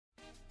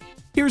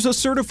Here's a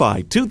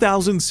certified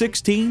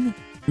 2016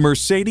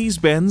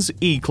 Mercedes-Benz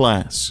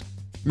E-Class.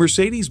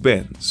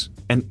 Mercedes-Benz,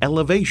 an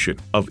elevation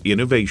of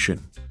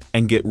innovation.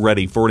 And get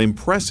ready for an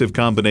impressive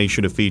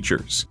combination of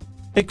features.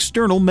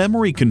 External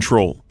memory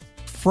control,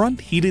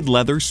 front heated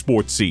leather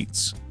sports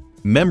seats,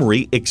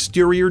 memory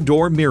exterior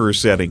door mirror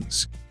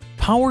settings,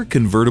 power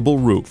convertible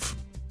roof,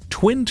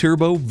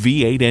 twin-turbo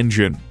V8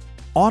 engine,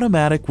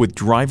 automatic with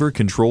driver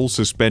control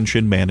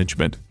suspension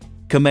management,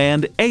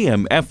 COMAND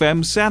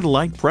AM/FM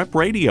satellite prep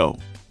radio,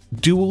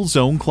 dual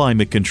zone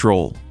climate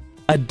control,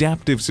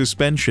 adaptive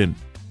suspension,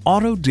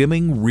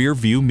 auto-dimming rear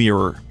view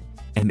mirror,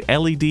 and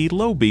LED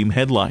low beam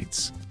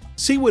headlights.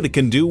 See what it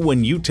can do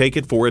when you take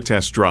it for a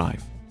test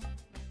drive.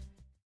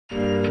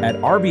 At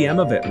RBM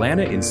of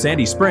Atlanta in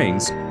Sandy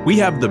Springs, we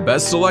have the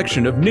best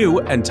selection of new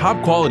and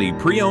top quality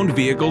pre-owned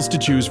vehicles to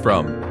choose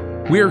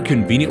from. We are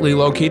conveniently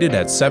located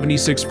at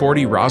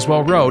 7640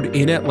 Roswell Road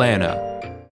in Atlanta.